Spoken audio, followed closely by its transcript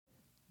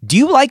Do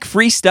you like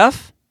free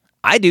stuff?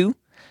 I do.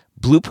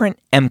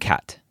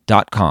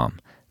 BlueprintMCAT.com.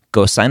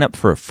 Go sign up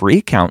for a free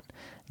account.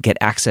 Get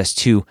access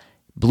to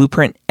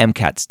Blueprint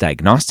MCAT's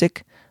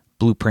diagnostic,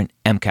 Blueprint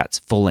MCAT's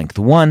full-length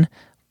 1,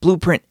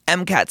 Blueprint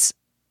MCAT's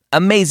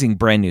amazing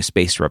brand new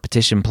spaced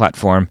repetition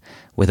platform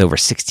with over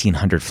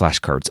 1,600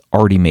 flashcards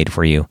already made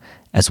for you,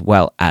 as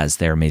well as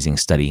their amazing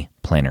study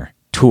planner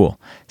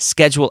tool.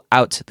 Schedule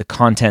out the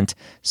content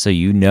so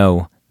you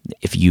know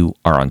if you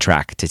are on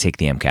track to take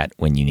the MCAT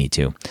when you need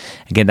to.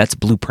 Again, that's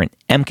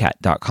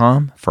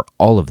BlueprintMCAT.com for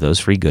all of those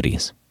free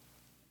goodies.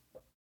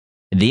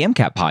 The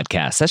MCAT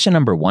Podcast, session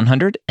number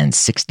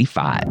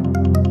 165.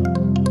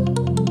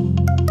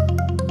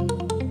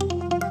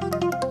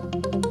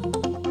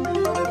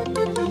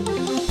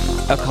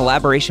 A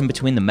collaboration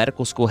between the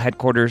medical school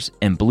headquarters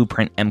and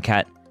Blueprint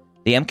MCAT.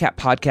 The MCAT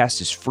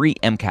Podcast is free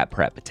MCAT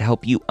prep to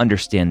help you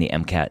understand the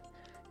MCAT,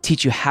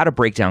 teach you how to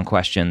break down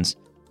questions,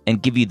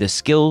 and give you the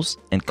skills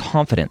and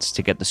confidence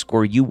to get the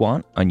score you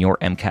want on your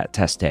MCAT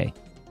test day.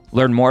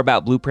 Learn more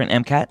about Blueprint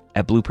MCAT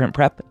at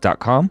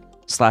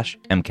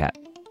blueprintprep.com/MCAT.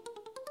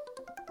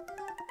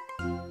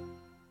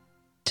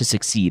 To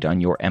succeed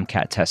on your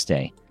MCAT test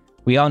day.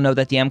 We all know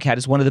that the MCAT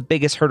is one of the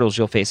biggest hurdles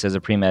you'll face as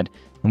a pre-med,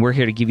 and we're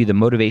here to give you the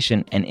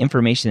motivation and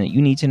information that you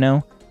need to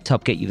know to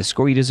help get you the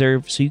score you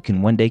deserve so you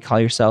can one day call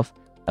yourself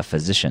a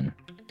physician.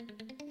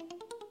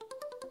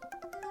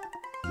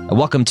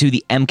 Welcome to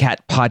the MCAT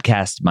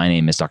Podcast. My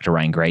name is Dr.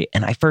 Ryan Gray,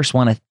 and I first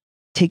want to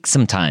take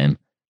some time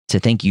to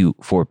thank you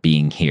for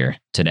being here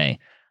today.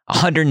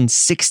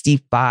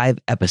 165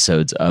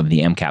 episodes of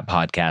the MCAT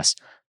Podcast,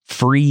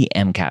 free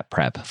MCAT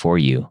prep for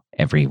you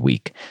every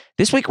week.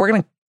 This week, we're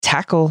going to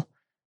tackle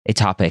a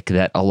topic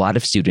that a lot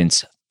of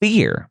students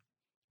fear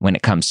when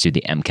it comes to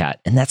the MCAT,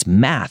 and that's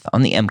math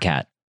on the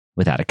MCAT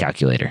without a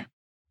calculator.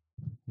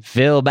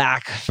 Feel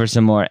back for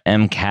some more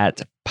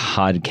MCAT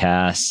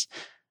podcasts.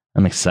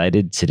 I'm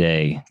excited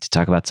today to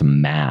talk about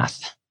some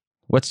math.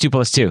 What's 2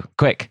 plus 2?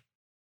 Quick.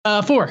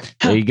 4.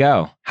 There you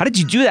go. How did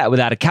you do that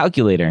without a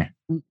calculator?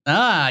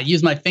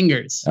 Use my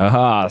fingers.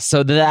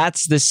 So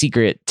that's the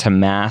secret to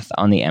math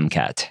on the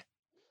MCAT.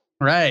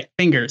 Right.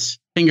 Fingers.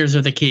 Fingers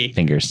are the key.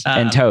 Fingers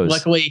and toes.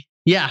 Luckily,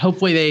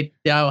 hopefully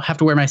I'll have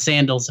to wear my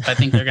sandals if I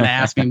think they're going to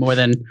ask me more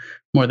than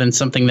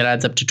something that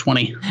adds up to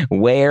 20.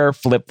 Wear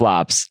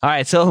flip-flops. All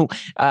right, so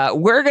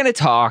we're going to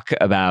talk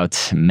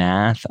about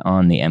math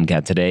on the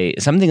MCAT today,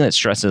 something that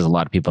stresses a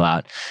lot of people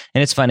out.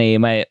 And it's funny,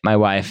 my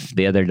wife,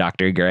 the other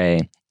Dr.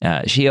 Gray,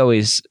 she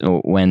always,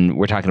 when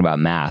we're talking about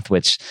math,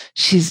 which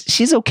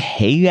she's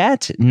okay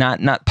at,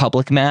 not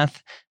public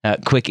math,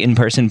 quick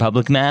in-person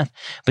public math,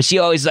 but she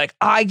always like,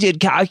 I did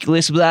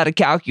calculus without a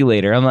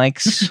calculator. I'm like,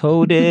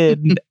 so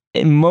did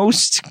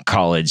most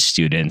college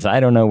students. I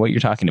don't know what you're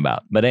talking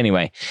about. But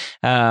anyway,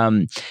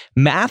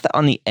 math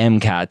on the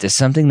MCAT is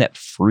something that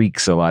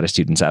freaks a lot of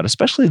students out,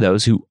 especially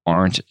those who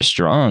aren't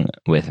strong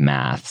with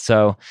math.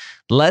 So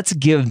let's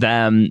give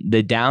them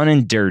the down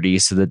and dirty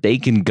so that they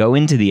can go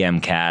into the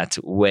MCAT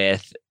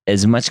with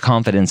as much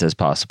confidence as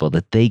possible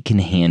that they can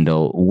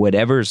handle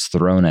whatever's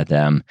thrown at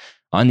them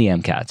on the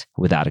MCAT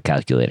without a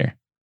calculator.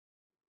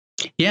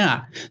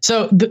 Yeah.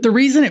 So the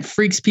reason it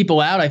freaks people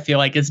out, I feel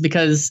like, is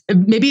because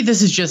maybe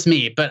this is just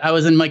me, but I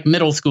was in like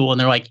middle school and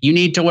they're like, you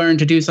need to learn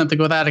to do something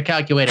without a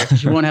calculator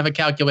because you won't have a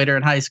calculator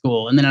in high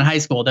school. And then in high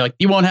school, they're like,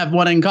 you won't have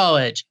one in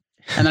college.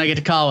 And then I get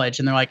to college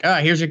and they're like, all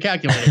right, here's your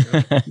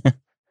calculator.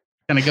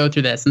 Going to go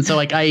through this. And so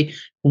like, I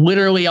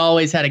literally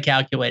always had a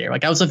calculator.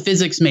 Like I was a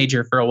physics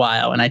major for a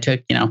while and I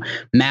took,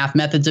 math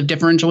methods of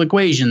differential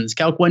equations,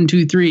 Calc 1,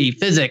 2, 3,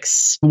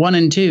 physics 1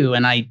 and 2.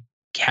 And I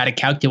had a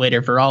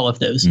calculator for all of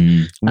those.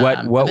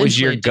 What was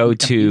your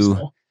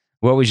go-to?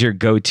 What was your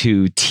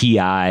go-to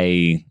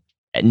TI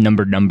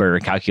number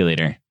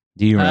calculator?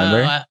 Do you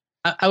remember?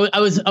 I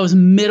was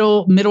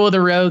middle of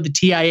the road. The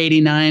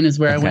TI-89 is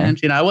where I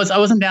went. I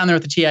wasn't down there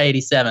with the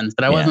TI-87s,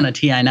 but I wasn't a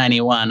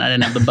TI-91. I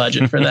didn't have the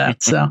budget for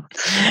that. So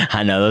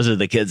I know those are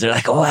the kids. They're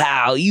like,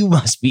 wow, you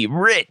must be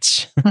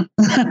rich.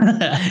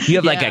 You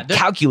have like a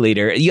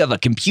calculator. You have a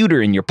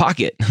computer in your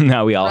pocket.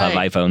 Now we all have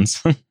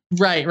iPhones.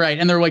 Right.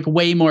 And they're like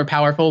way more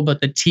powerful, but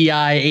the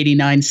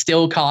TI-89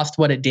 still cost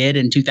what it did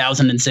in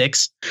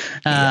 2006.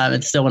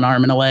 It's still an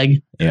arm and a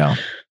leg. Yeah.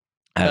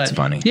 That's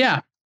funny. Yeah.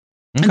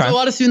 Okay. And so a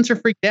lot of students are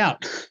freaked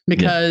out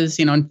because,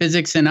 in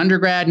physics in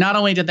undergrad, not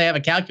only did they have a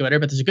calculator,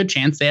 but there's a good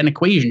chance they had an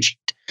equation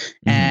sheet.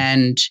 Mm-hmm.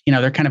 And,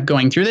 they're kind of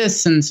going through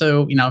this. And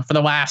so, for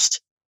the last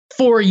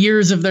 4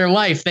 years of their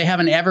life, they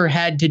haven't ever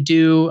had to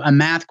do a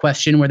math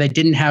question where they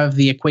didn't have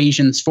the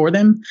equations for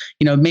them.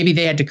 Maybe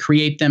they had to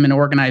create them and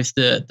organize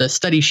the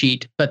study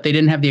sheet, but they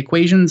didn't have the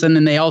equations. And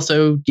then they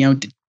also,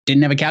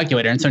 didn't have a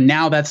calculator. And so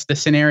now that's the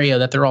scenario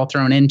that they're all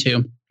thrown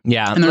into.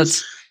 Yeah. And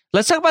let's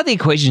talk about the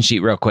equation sheet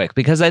real quick,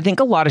 because I think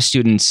a lot of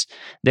students,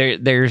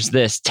 there's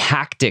this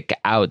tactic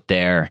out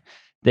there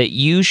that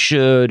you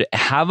should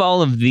have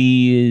all of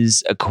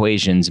these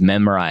equations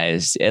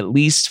memorized at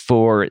least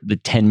for the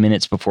 10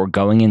 minutes before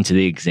going into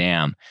the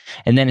exam.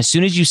 And then as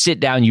soon as you sit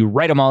down, you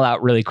write them all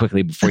out really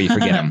quickly before you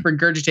forget them.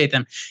 Regurgitate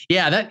them.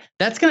 Yeah,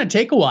 that's going to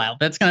take a while.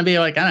 That's going to be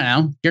like, I don't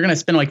know, you're going to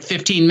spend like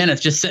 15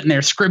 minutes just sitting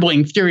there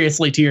scribbling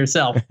furiously to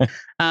yourself.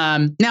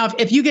 Now,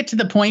 if you get to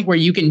the point where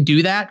you can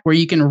do that, where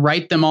you can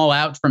write them all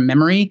out from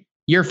memory,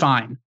 you're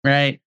fine,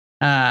 right?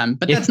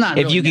 But that's not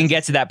if you can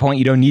get to that point,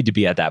 you don't need to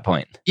be at that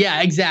point.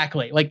 Yeah,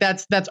 exactly. Like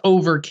that's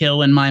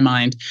overkill in my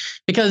mind,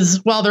 because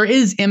while there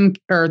is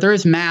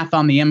math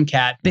on the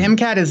MCAT, the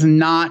MCAT is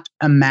not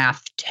a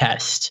math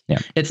test. Yeah.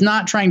 It's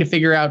not trying to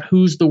figure out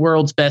who's the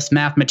world's best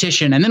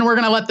mathematician, and then we're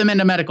going to let them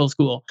into medical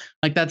school.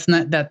 Like that's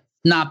not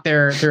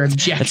their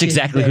objective. That's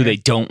exactly who they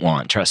don't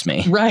want. Trust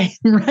me. Right,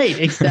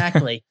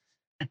 exactly.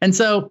 And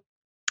so,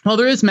 while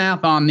there is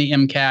math on the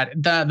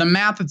MCAT, the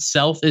math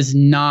itself is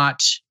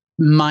not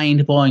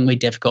mind-blowingly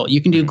difficult.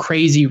 You can do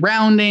crazy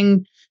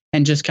rounding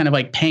and just kind of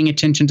like paying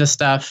attention to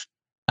stuff.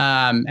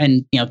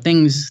 And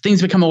things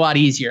become a lot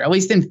easier, at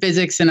least in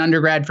physics in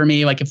undergrad for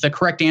me. Like if the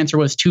correct answer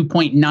was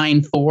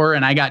 2.94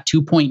 and I got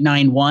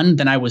 2.91,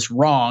 then I was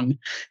wrong.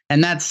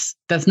 And that's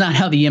not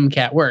how the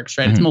MCAT works,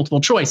 right? Mm-hmm. It's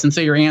multiple choice. And so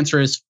your answer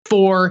is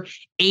 4,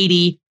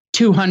 80,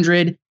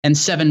 200, and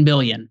 7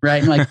 billion,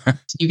 right? And like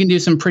you can do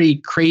some pretty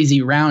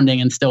crazy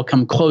rounding and still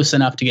come close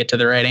enough to get to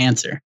the right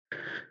answer.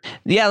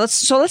 Yeah,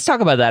 let's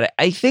talk about that.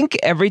 I think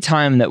every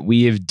time that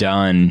we have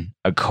done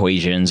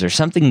equations or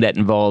something that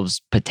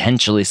involves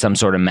potentially some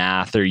sort of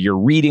math, or you're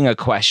reading a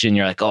question,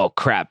 you're like, oh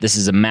crap, this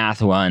is a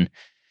math one.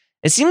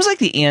 It seems like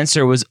the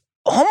answer was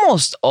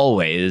almost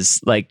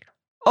always like,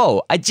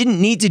 oh, I didn't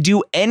need to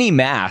do any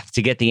math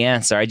to get the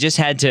answer. I just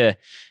had to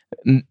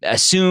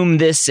assume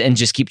this and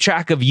just keep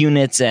track of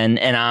units and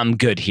I'm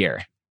good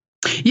here.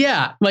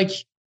 Yeah, like,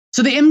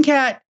 so the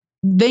MCAT,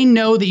 they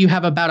know that you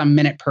have about a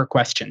minute per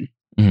question.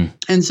 Mm-hmm.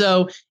 And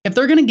so if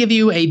they're going to give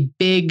you a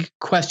big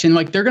question,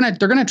 like they're going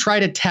to try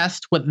to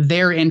test what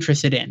they're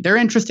interested in. They're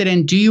interested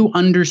in, do you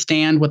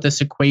understand what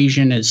this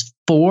equation is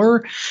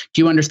for?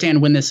 Do you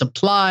understand when this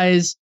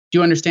applies? Do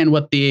you understand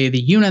what the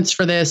units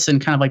for this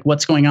and kind of like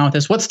what's going on with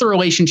this? What's the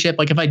relationship?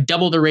 Like if I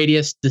double the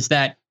radius, does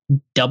that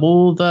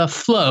double the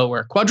flow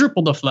or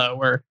quadruple the flow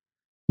or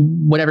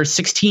whatever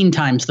 16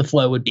 times the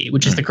flow would be,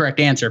 which is the correct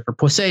answer for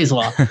Poiseuille's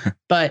law.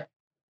 But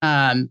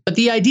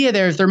the idea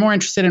there is they're more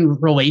interested in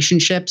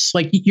relationships.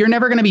 Like you're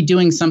never going to be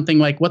doing something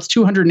like what's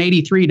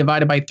 283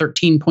 divided by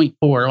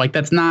 13.4. Like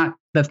that's not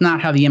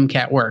how the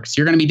MCAT works.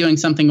 You're going to be doing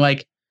something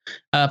like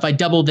if I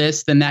double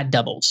this, then that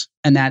doubles,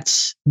 and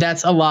that's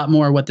a lot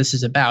more what this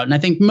is about. And I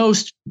think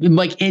most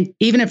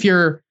even if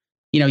you're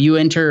you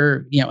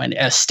enter in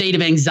a state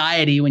of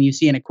anxiety when you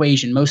see an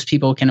equation, most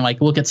people can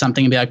like look at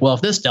something and be like, well,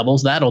 if this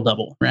doubles, that'll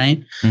double,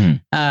 right?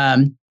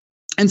 Mm-hmm.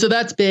 And so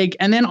that's big.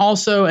 And then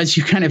also, as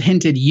you kind of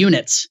hinted,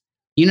 units.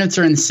 Units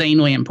are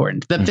insanely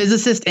important. The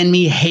physicist in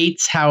me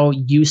hates how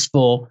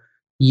useful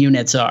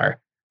units are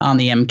on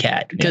the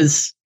MCAT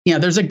because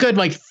there's a good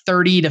like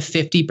 30 to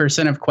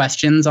 50% of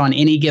questions on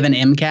any given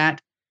MCAT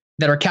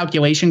that are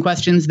calculation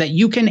questions that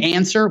you can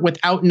answer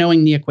without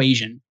knowing the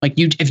equation. Like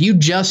if you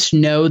just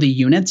know the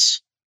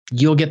units,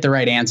 you'll get the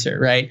right answer,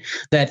 right?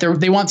 That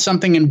they want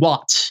something in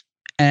watts.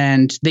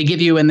 And they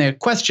give you in the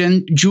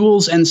question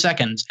joules and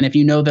seconds. And if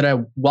you know that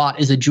a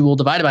watt is a joule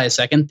divided by a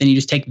second, then you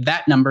just take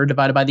that number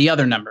divided by the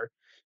other number.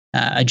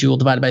 A joule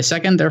divided by a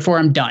second, therefore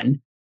I'm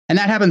done. And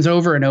that happens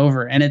over and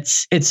over. And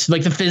it's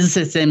like the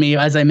physicist in me,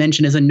 as I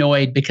mentioned, is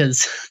annoyed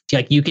because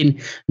like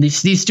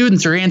these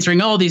students are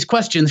answering all these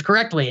questions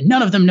correctly and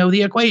none of them know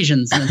the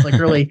equations. And it's like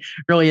really,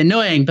 really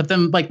annoying. But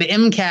then like the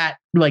MCAT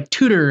like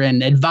tutor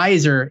and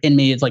advisor in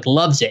me is like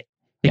loves it.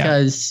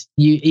 Because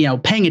you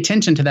paying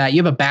attention to that,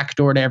 you have a back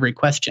door to every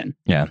question.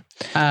 Yeah.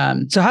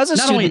 So how's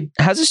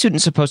a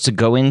student supposed to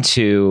go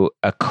into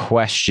a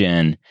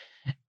question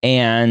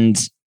and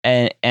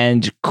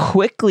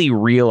quickly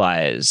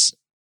realize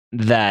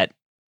that,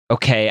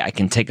 okay, I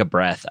can take a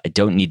breath. I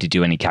don't need to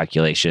do any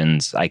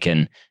calculations. I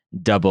can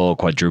double,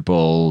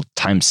 quadruple,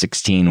 times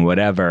 16,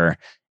 whatever,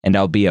 and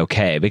I'll be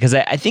okay. Because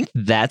I think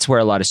that's where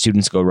a lot of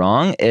students go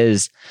wrong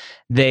is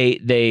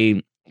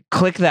they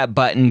click that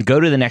button,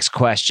 go to the next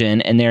question,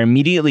 and they're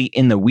immediately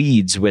in the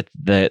weeds with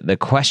the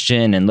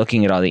question and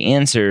looking at all the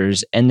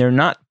answers, and they're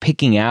not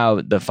picking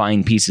out the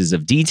fine pieces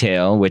of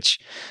detail, which,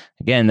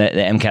 again, the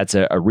MCAT's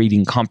a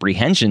reading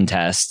comprehension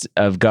test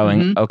of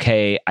going,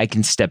 okay, I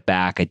can step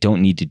back. I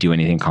don't need to do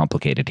anything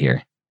complicated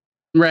here.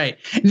 Right.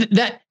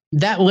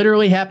 That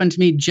literally happened to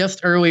me just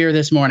earlier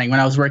this morning when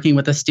I was working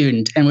with a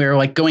student and we were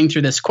like going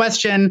through this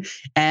question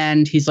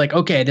and he's like,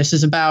 okay, this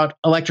is about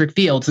electric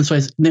fields. And so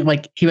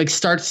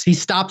he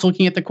stops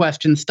looking at the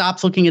question,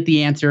 stops looking at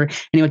the answer, and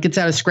he like gets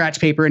out a scratch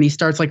paper and he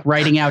starts like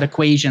writing out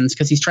equations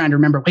because he's trying to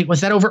remember, wait,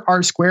 was that over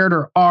R squared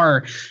or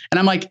R? And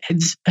I'm like,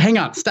 hang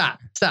on, stop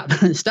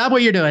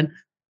what you're doing.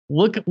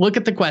 Look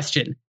at the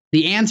question.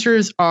 The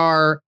answers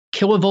are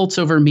kilovolts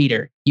over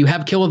meter. You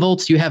have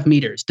kilovolts, you have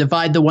meters.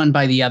 Divide the one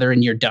by the other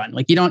and you're done.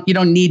 Like you don't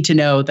need to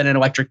know that an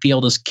electric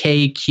field is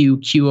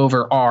Q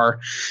over R.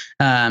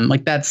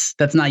 Like that's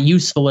not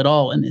useful at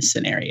all in this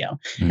scenario.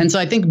 Mm-hmm. And so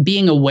I think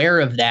being aware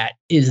of that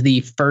is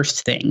the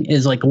first thing,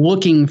 is like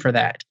looking for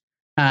that.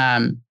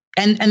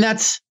 And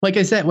that's, like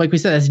we said,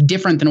 that's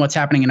different than what's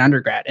happening in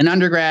undergrad. In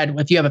undergrad,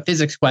 if you have a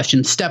physics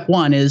question, step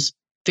one is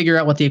figure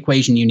out what the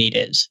equation you need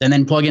is, and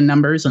then plug in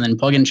numbers and then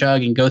plug and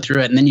chug and go through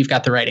it. And then you've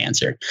got the right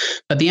answer.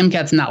 But the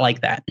MCAT's not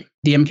like that.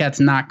 The MCAT's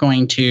not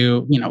going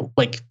to,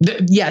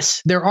 yes,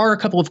 there are a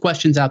couple of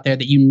questions out there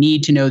that you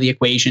need to know the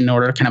equation in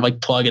order to kind of like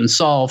plug and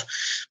solve.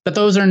 But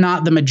those are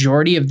not the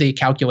majority of the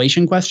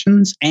calculation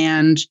questions.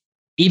 And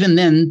even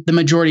then, the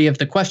majority of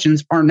the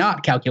questions are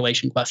not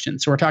calculation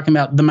questions. So we're talking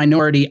about the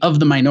minority of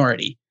the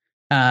minority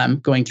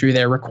going through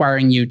there,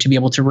 requiring you to be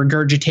able to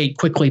regurgitate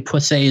quickly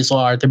Poiseuille's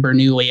law or the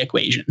Bernoulli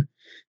equation.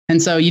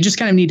 And so you just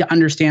kind of need to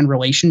understand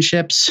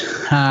relationships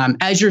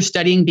as you're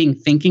studying,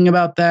 thinking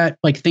about that,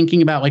 like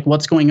thinking about like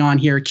what's going on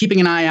here,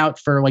 keeping an eye out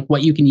for like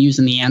what you can use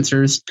in the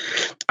answers,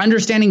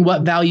 understanding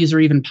what values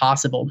are even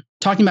possible,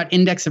 talking about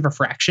index of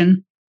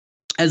refraction.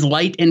 As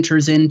light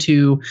enters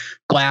into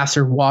glass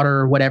or water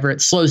or whatever,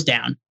 it slows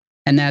down.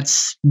 And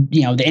that's,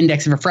 the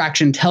index of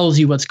refraction tells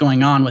you what's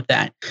going on with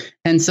that.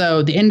 And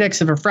so the index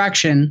of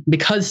refraction,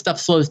 because stuff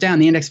slows down,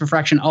 the index of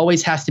refraction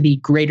always has to be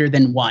greater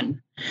than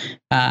 1.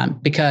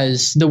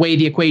 Because the way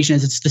the equation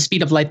is, it's the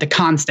speed of light, the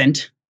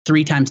constant,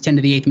 3 times 10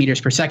 to the 8th meters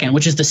per second,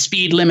 which is the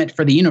speed limit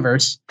for the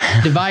universe,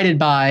 divided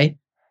by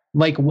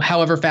like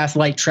however fast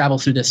light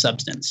travels through this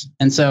substance.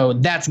 And so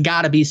that's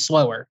got to be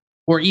slower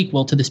or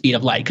equal to the speed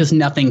of light, because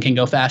nothing can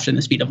go faster than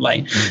the speed of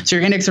light. So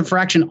your index of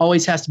refraction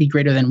always has to be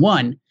greater than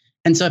 1.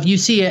 And so if you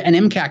see an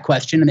MCAT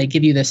question and they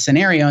give you this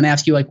scenario and they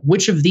ask you like,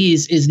 which of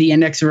these is the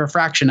index of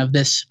refraction of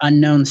this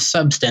unknown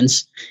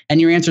substance?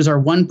 And your answers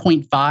are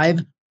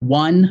 1.5,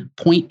 1,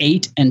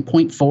 0.8, and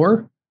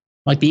 0.4.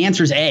 Like the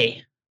answer is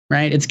A,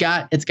 right? It's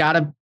got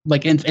to,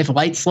 like if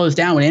light slows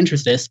down with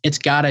interest, it's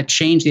got to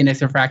change the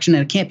index of refraction,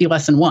 and it can't be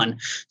less than 1.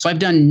 So I've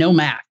done no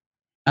math.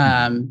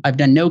 I've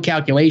done no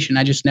calculation.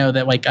 I just know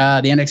that like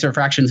the index of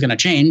refraction is going to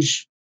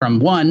change from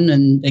 1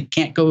 and it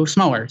can't go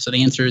smaller. So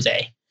the answer is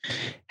A.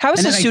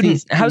 How's a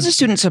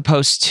student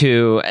supposed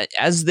to,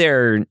 as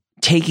they're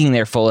taking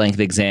their full length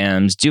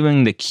exams,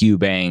 doing the Q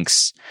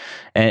banks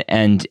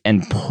and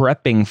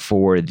prepping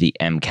for the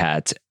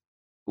MCAT,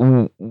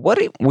 what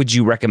would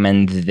you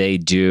recommend they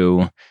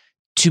do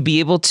to be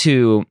able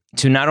to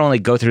not only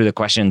go through the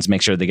questions,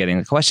 make sure they're getting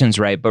the questions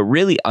right, but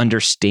really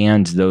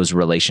understand those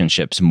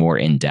relationships more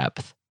in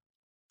depth?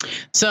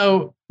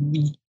 So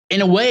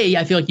in a way,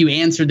 I feel like you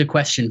answered the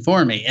question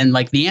for me. And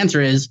like the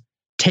answer is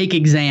take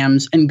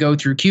exams and go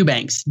through Q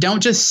banks.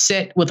 Don't just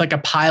sit with like a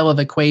pile of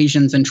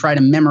equations and try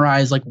to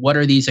memorize like what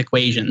are these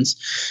equations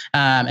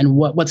and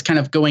what's kind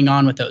of going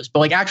on with those, but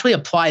like actually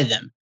apply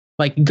them.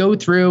 Like go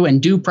through and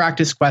do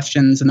practice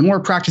questions. And the more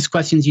practice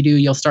questions you do,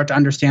 you'll start to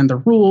understand the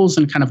rules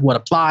and kind of what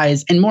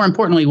applies. And more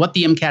importantly, what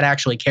the MCAT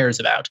actually cares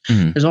about.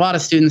 Mm-hmm. There's a lot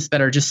of students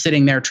that are just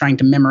sitting there trying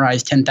to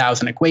memorize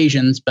 10,000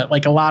 equations. But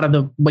like a lot of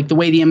the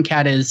way the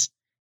MCAT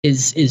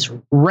is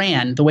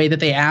ran, the way that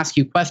they ask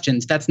you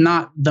questions, that's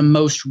not the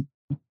most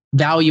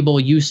valuable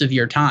use of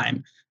your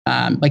time.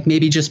 Like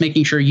maybe just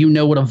making sure you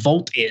know what a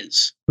volt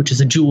is, which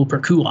is a joule per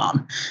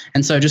coulomb.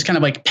 And so just kind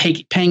of like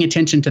paying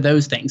attention to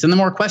those things. And the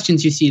more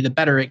questions you see, the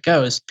better it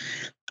goes.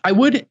 I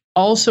would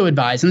also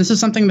advise, and this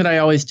is something that I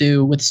always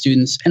do with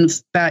students, and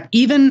it's that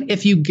even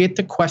if you get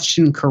the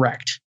question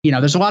correct,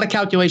 there's a lot of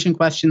calculation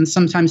questions.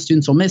 Sometimes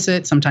students will miss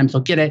it. Sometimes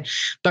they'll get it.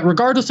 But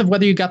regardless of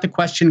whether you got the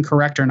question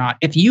correct or not,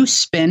 if you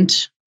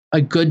spent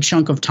a good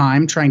chunk of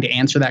time trying to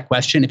answer that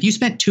question, if you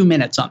spent 2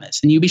 minutes on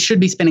this, and you should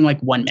be spending like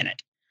 1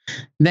 minute,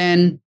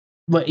 then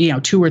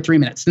 2 or 3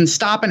 minutes, then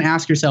stop and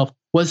ask yourself,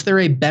 was there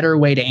a better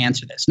way to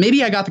answer this?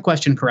 Maybe I got the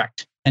question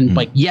correct and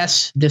like,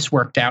 yes, this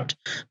worked out,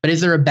 but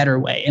is there a better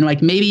way? And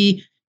like,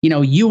 maybe,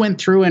 you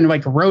went through and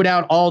like wrote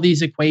out all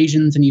these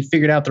equations and you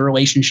figured out the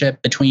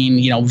relationship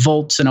between,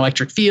 volts and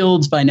electric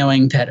fields by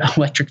knowing that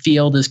electric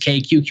field is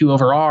KQQ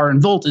over R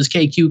and volt is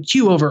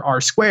KQQ over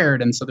R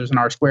squared. And so there's an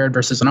R squared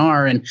versus an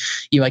R, and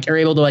you like are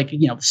able to like,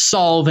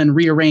 solve and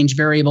rearrange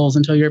variables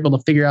until you're able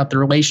to figure out the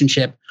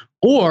relationship.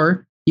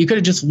 Or you could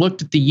have just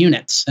looked at the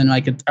units and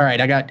like, all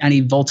right, I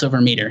need volts over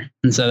meter.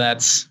 And so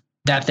that's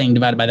that thing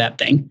divided by that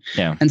thing.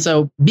 Yeah. And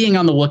so being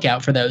on the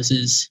lookout for those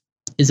is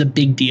a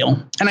big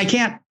deal. And I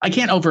can't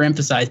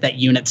overemphasize that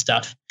unit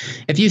stuff.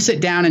 If you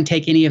sit down and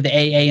take any of the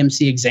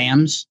AAMC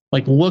exams,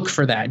 like look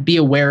for that, be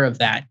aware of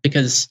that,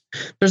 because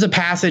there's a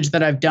passage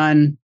that I've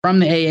done from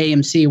the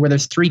AAMC where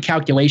there's 3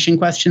 calculation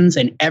questions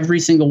and every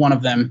single one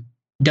of them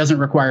doesn't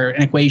require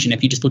an equation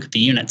if you just look at the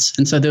units.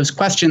 And so those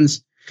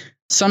questions,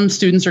 some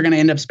students are going to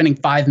end up spending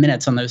 5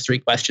 minutes on those 3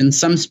 questions.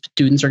 Some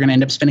students are going to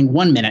end up spending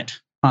 1 minute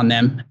on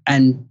them.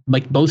 And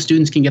like both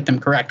students can get them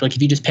correct. Like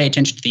if you just pay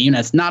attention to the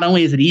units, not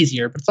only is it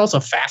easier, but it's also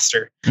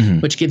faster,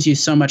 which gives you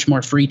so much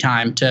more free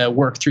time to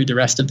work through the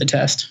rest of the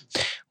test.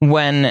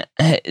 When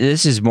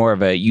this is more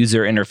of a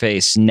user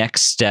interface,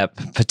 next step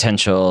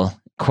potential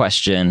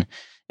question.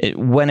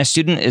 When a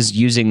student is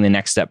using the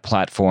Next Step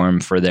platform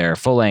for their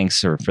full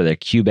lengths or for their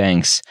Q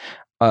banks,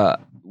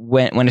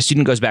 when a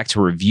student goes back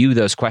to review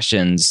those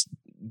questions,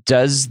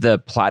 does the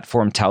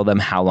platform tell them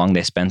how long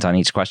they spent on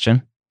each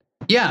question?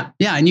 Yeah.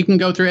 And you can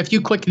go through, if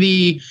you click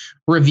the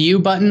review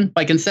button,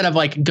 like instead of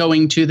like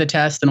going to the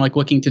test and like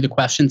looking through the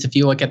questions, if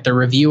you look at the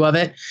review of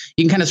it,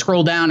 you can kind of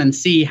scroll down and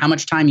see how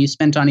much time you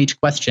spent on each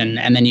question.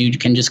 And then you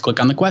can just click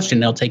on the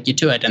question, it'll take you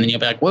to it. And then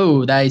you'll be like,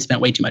 whoa, I spent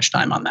way too much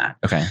time on that.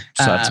 Okay.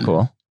 So that's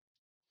cool.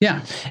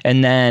 Yeah.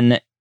 And then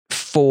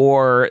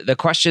for the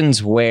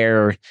questions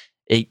where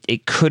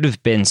it could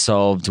have been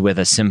solved with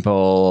a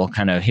simple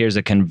kind of, here's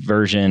a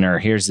conversion or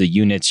here's the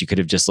units, you could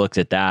have just looked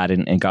at that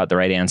and got the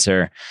right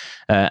answer.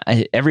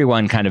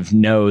 Everyone kind of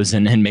knows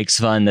and makes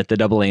fun that the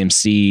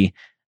AAMC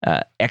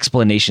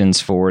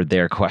explanations for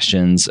their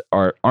questions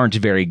aren't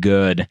very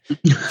good.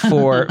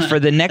 For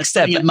the next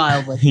step,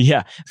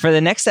 yeah, for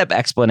the next step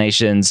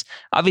explanations,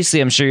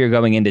 obviously, I'm sure you're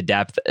going into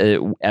depth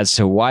as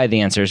to why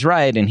the answer is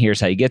right, and here's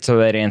how you get to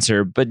that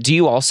answer. But do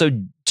you also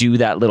do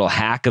that little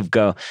hack of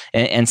go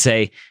and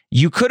say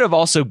you could have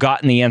also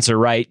gotten the answer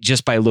right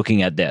just by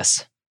looking at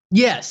this?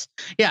 Yes.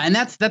 Yeah. And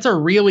that's a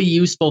really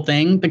useful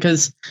thing,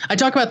 because I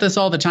talk about this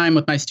all the time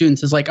with my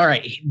students. Is like, all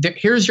right,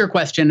 here's your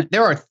question.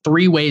 There are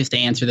 3 ways to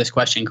answer this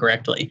question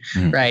correctly.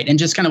 Right. And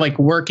just kind of like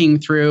working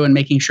through and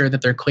making sure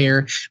that they're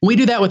clear. We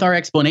do that with our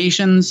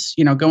explanations,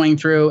 going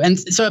through. And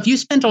so if you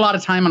spent a lot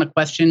of time on a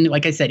question,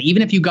 like I said,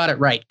 even if you got it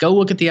right, go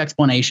look at the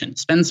explanation,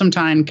 spend some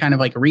time kind of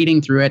like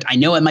reading through it. I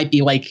know it might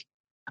be like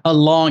a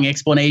long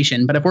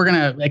explanation, but if we're going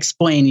to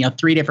explain,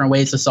 3 different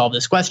ways to solve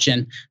this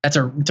question, it's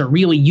a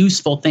really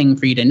useful thing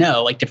for you to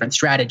know, like different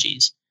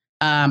strategies.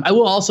 I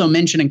will also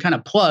mention and kind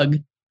of plug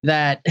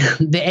that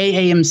the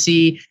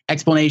AAMC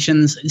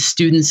explanations,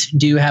 students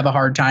do have a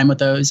hard time with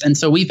those. And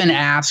so we've been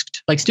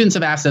asked, like students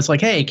have asked us like,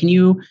 hey, can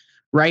you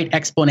write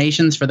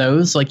explanations for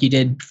those like you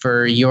did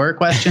for your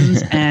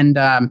questions? and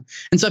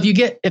so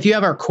if you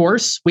have our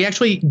course, we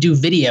actually do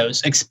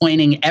videos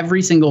explaining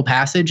every single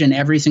passage and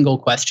every single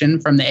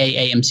question from the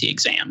AAMC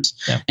exams,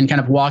 and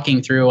kind of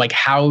walking through like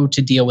how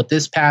to deal with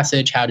this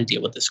passage, how to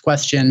deal with this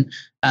question.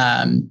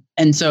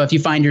 And so if you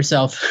find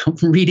yourself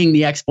reading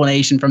the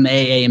explanation from the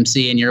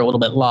AAMC and you're a little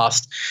bit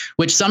lost,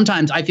 which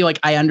sometimes I feel like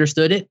I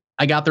understood it,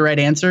 I got the right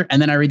answer, and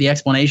then I read the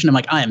explanation, I'm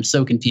like, I am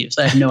so confused.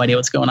 I have no idea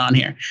what's going on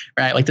here.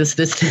 Right? Like this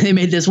they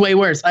made this way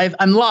worse.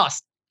 I'm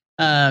lost.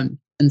 And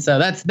so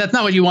that's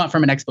not what you want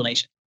from an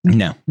explanation.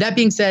 No. That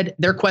being said,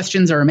 their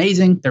questions are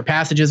amazing. Their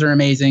passages are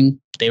amazing.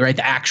 They write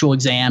the actual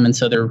exam, and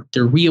so they're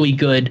really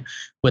good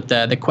with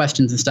the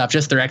questions and stuff.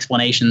 Just their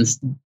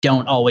explanations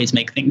don't always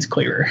make things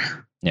clearer.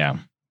 Yeah.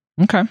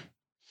 Okay.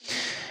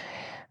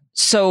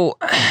 So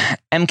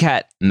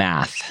MCAT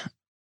math.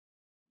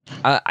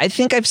 I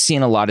think I've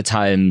seen a lot of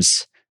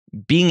times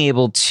being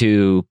able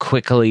to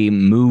quickly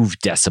move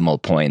decimal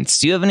points.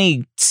 Do you have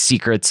any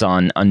secrets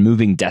on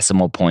moving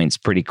decimal points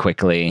pretty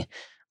quickly?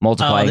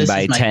 Multiplying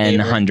by 10,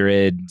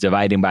 100,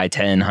 dividing by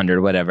 10,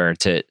 100, whatever,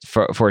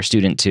 for a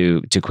student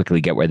to quickly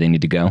get where they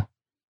need to go?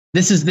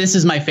 This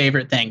is my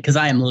favorite thing, because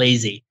I am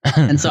lazy.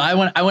 And so I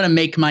want to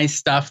make my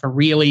stuff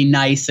really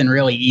nice and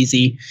really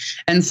easy.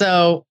 And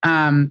so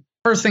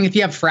first thing, if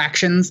you have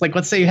fractions, like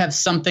let's say you have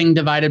something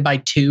divided by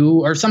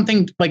 2, or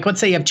something like, let's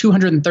say you have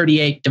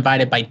 238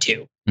 divided by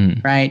 2,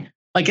 right?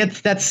 Like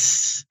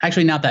that's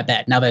actually not that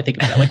bad now that I think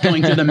about it. Like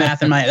going through the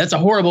math in my head, that's a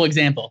horrible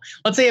example.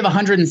 Let's say you have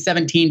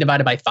 117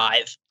 divided by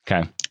 5.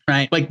 Okay.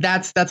 Right? Like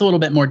that's a little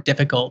bit more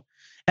difficult.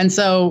 And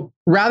so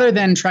rather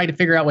than try to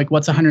figure out like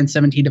what's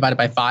 117 divided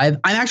by 5,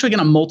 I'm actually going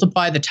to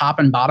multiply the top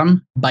and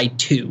bottom by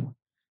 2.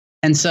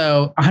 And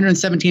so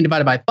 117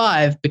 divided by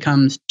 5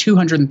 becomes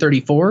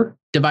 234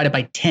 divided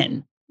by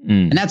 10.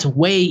 And that's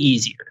way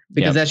easier,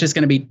 because that's just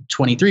going to be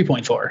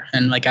 23.4.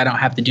 And like, I don't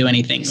have to do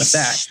anything with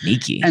that.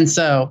 Sneaky. And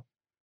so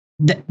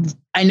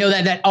I know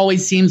that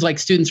always seems like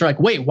students are like,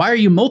 wait, why are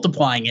you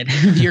multiplying it?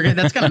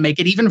 That's going to make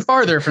it even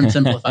farther from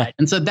simplified.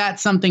 And so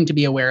that's something to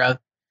be aware of.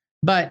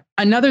 But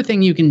another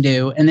thing you can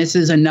do, and this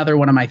is another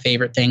one of my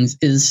favorite things,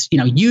 is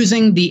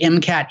using the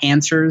MCAT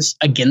answers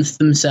against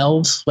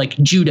themselves, like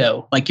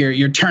judo, like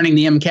you're turning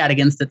the MCAT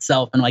against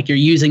itself, and like you're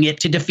using it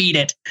to defeat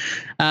it.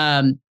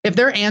 If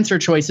their answer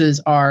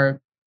choices are,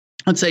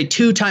 let's say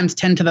 2 times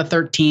 10 to the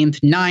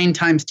 13th, 9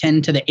 times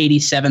 10 to the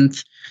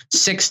 87th,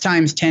 6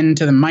 times 10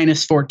 to the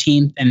minus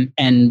 14th,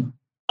 and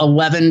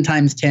 11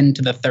 times 10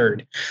 to the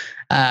 3rd.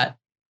 I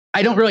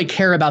don't really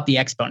care about the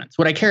exponents.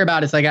 What I care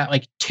about is I got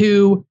like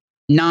 2,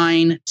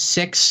 9,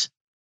 6,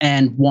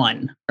 and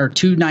 1, or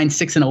 2, 9,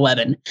 6, and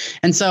 11.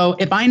 And so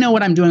if I know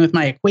what I'm doing with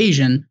my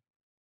equation,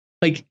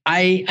 like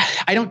I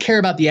don't care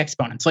about the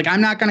exponents. Like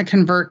I'm not going to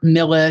convert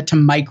milli to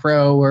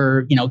micro,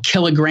 or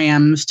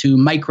kilograms to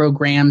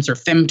micrograms or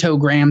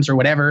femtograms or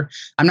whatever.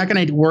 I'm not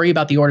going to worry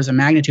about the orders of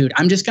magnitude.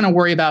 I'm just going to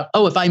worry about,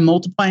 if I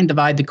multiply and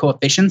divide the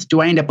coefficients,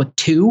 do I end up with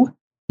 2,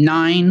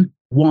 9,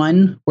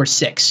 1, or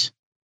 6?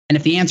 And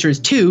if the answer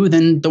is 2,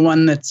 then the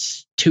one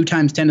that's 2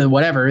 times 10 to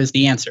whatever is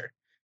the answer.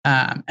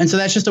 And so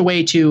that's just a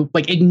way to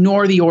like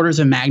ignore the orders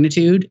of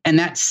magnitude. And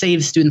that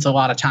saves students a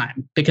lot of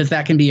time because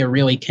that can be a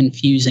really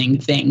confusing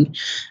thing.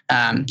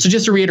 So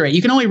just to reiterate,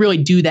 you can only really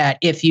do that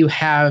if you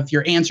have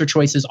your answer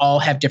choices all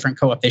have different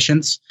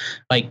coefficients,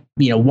 like,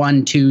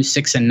 1, 2,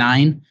 6, and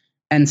 9.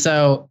 And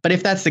so, but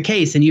if that's the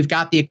case and you've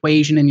got the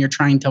equation and you're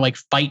trying to like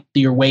fight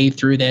your way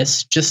through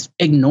this, just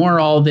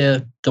ignore all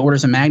the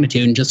orders of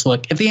magnitude and just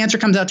look. If the answer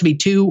comes out to be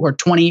 2 or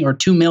 20 or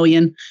 2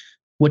 million,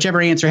 whichever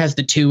answer has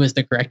the 2 is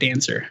the correct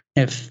answer.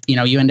 If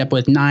you end up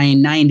with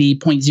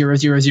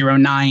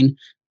 990.0009,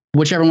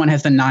 whichever one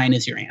has the 9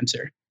 is your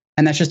answer.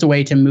 And that's just a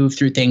way to move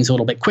through things a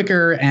little bit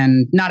quicker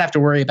and not have to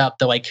worry about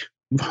the like,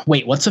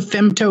 wait, what's a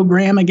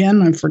femtogram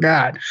again? I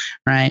forgot,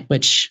 right?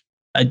 Which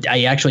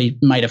I actually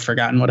might have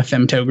forgotten what a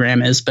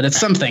femtogram is, but it's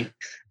something.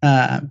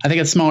 I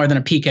think it's smaller than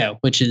a pico,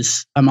 which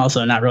is, I'm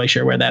also not really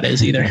sure where that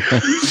is either.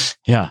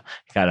 Yeah,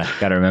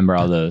 gotta remember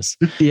all those.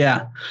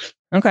 Yeah.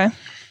 Okay.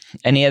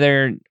 Any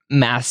other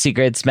math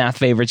secrets, math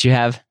favorites you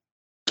have?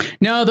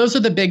 No, those are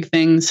the big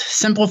things.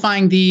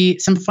 Simplifying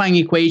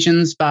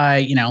equations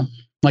by,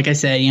 like I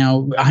said,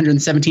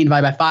 117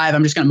 divided by 5.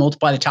 I'm just going to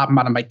multiply the top and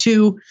bottom by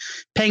 2.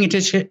 Paying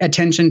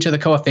attention to the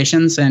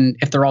coefficients, and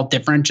if they're all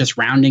different, just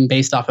rounding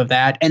based off of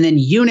that. And then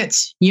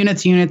units.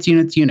 Units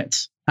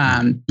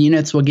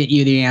will get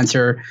you the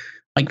answer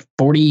like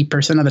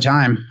 40% of the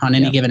time on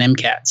any given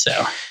MCAT. So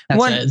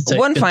that's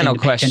one final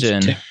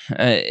question.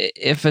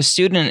 If a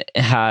student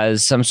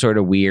has some sort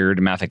of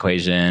weird math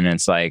equation,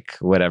 it's like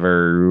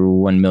whatever,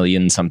 1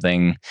 million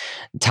something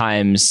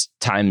times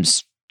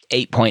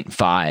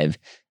 8.5,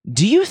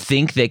 do you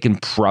think they can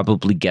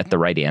probably get the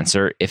right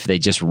answer if they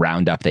just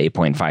round up the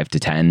 8.5 to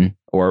 10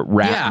 or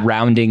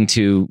rounding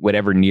to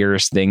whatever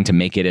nearest thing to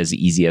make it as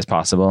easy as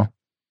possible?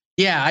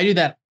 Yeah, I do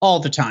that all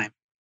the time.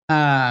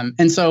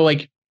 And so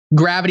like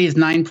gravity is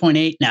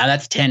 9.8. Now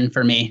that's 10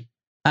 for me.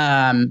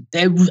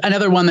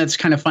 Another one that's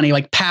kind of funny,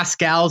 like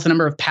pascals, the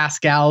number of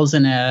pascals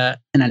in an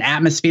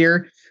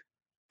atmosphere,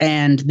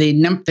 and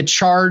the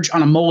charge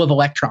on a mole of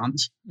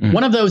electrons.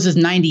 One of those is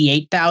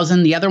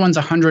 98,000. The other one's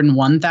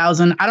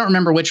 101,000. I don't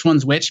remember which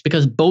one's which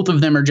because both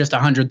of them are just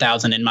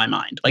 100,000 in my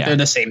mind. Like they're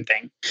the same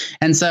thing.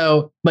 And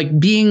so like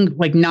being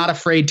like not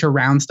afraid to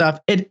round stuff,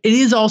 it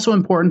is also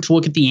important to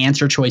look at the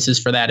answer choices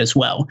for that as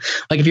well.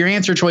 Like if your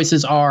answer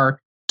choices are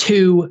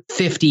 2,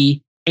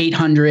 50,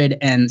 800,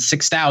 and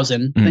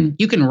 6,000, then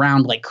you can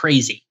round like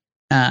crazy.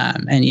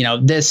 And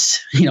this,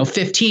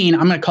 15,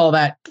 I'm going to call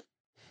that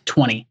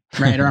 20.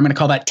 Right. Or I'm going to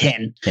call that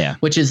 10,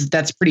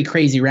 that's pretty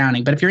crazy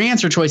rounding. But if your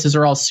answer choices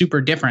are all super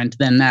different,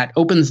 then that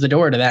opens the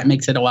door to that,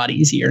 makes it a lot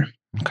easier.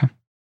 Okay.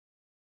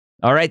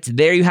 All right.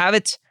 There you have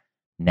it.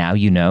 Now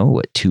you know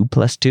what 2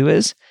 plus 2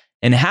 is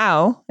and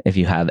how, if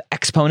you have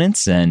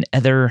exponents and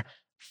other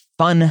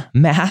fun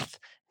math,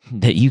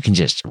 that you can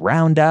just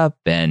round up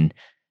and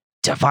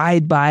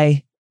divide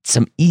by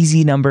some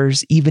easy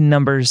numbers, even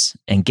numbers,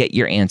 and get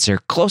your answer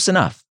close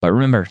enough. But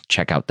remember,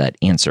 check out that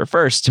answer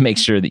first to make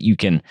sure that you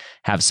can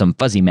have some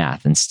fuzzy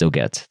math and still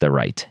get the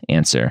right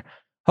answer.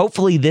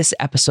 Hopefully, this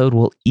episode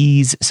will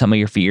ease some of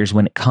your fears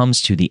when it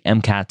comes to the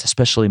MCAT,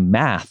 especially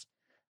math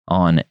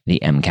on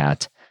the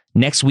MCAT.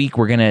 Next week,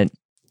 we're going to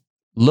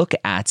look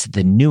at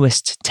the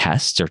newest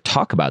test or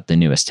talk about the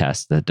newest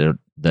test that the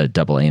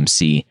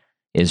AAMC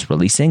is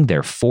releasing,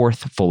 their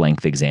 4th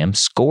full-length exam,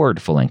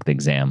 scored full-length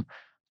exam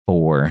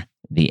for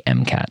the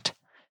MCAT.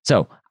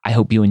 So I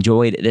hope you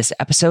enjoyed this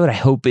episode. I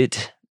hope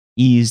it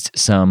eased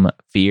some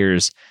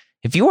fears.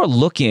 If you are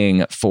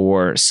looking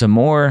for some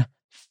more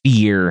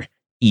fear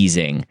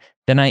easing,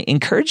 then I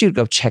encourage you to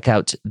go check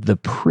out the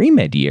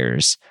pre-med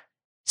years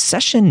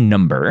session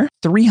number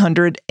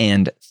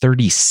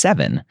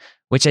 337,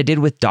 which I did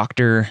with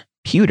Dr.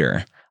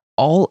 Pewter,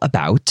 all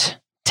about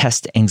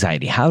test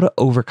anxiety, how to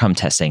overcome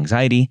test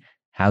anxiety,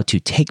 how to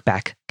take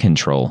back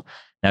control.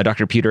 Now,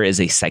 Dr. Pewter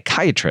is a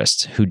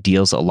psychiatrist who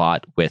deals a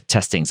lot with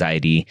test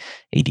anxiety,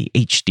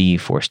 ADHD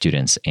for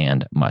students,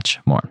 and much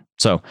more.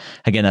 So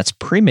again, that's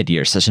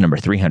pre-mid-year session number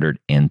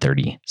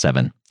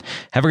 337.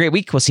 Have a great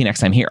week. We'll see you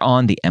next time here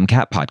on the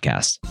MCAT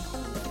podcast.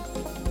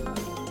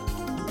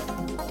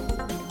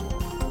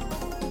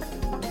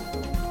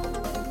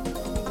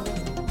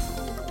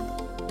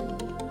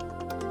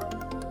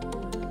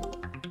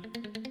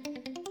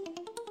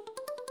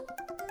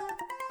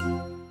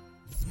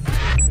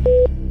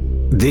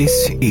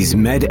 This is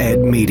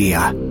MedEd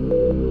Media.